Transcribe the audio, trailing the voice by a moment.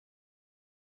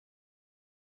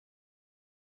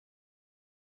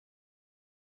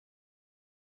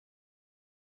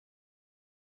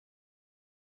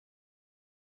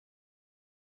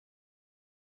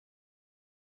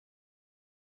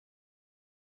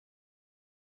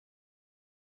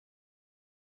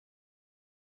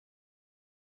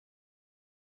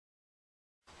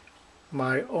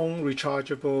my own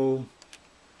rechargeable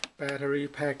battery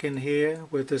pack in here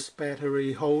with this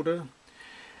battery holder.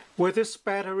 With this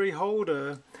battery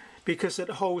holder, because it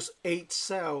holds 8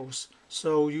 cells,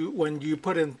 so when you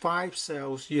put in 5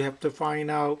 cells, you have to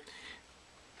find out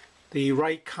the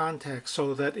right contact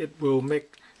so that it will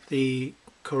make the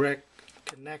correct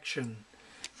connection.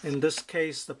 In this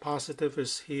case, the positive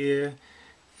is here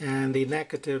and the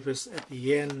negative is at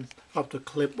the end of the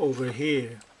clip over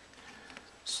here.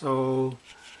 So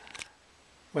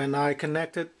when I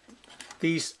connected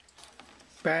these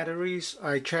batteries,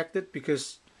 I checked it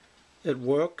because it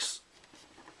works.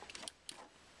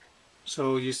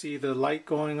 So you see the light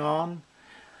going on.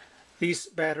 These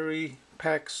battery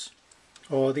packs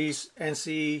or these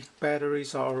NC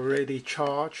batteries are already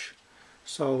charged,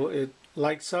 so it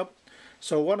lights up.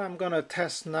 So what I'm going to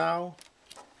test now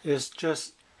is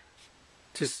just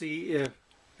to see if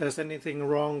there's anything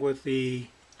wrong with the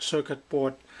circuit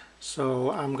board.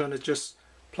 So I'm going to just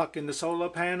plug in the solar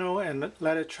panel and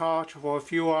let it charge for a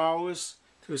few hours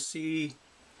to see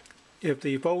if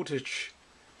the voltage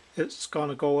is going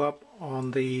to go up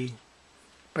on the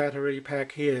battery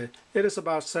pack here. It is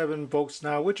about 7 volts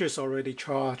now, which is already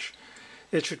charged.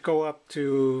 It should go up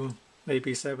to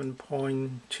maybe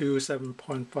 7.2,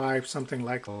 7.5, something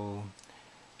like that. So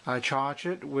I charge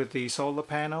it with the solar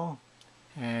panel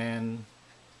and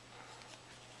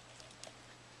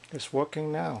it's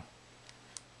working now.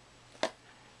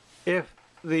 If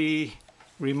the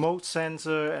remote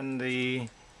sensor and the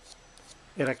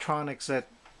electronics that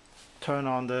turn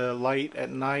on the light at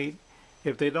night,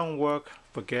 if they don't work,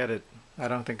 forget it. I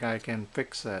don't think I can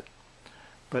fix that.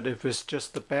 But if it's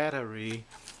just the battery,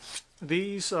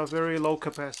 these are very low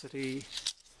capacity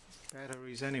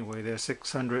batteries anyway. They're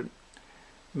 600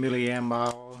 milliamp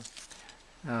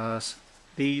hour.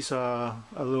 These are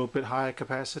a little bit higher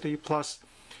capacity. Plus,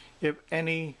 if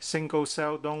any single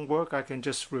cell don't work, I can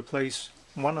just replace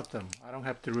one of them. I don't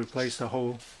have to replace the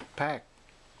whole pack.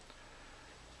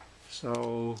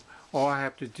 So all I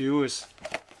have to do is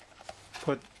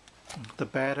put the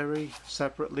battery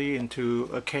separately into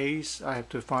a case. I have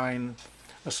to find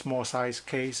a small size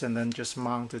case and then just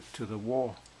mount it to the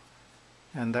wall,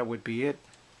 and that would be it.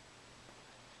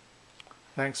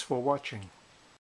 Thanks for watching.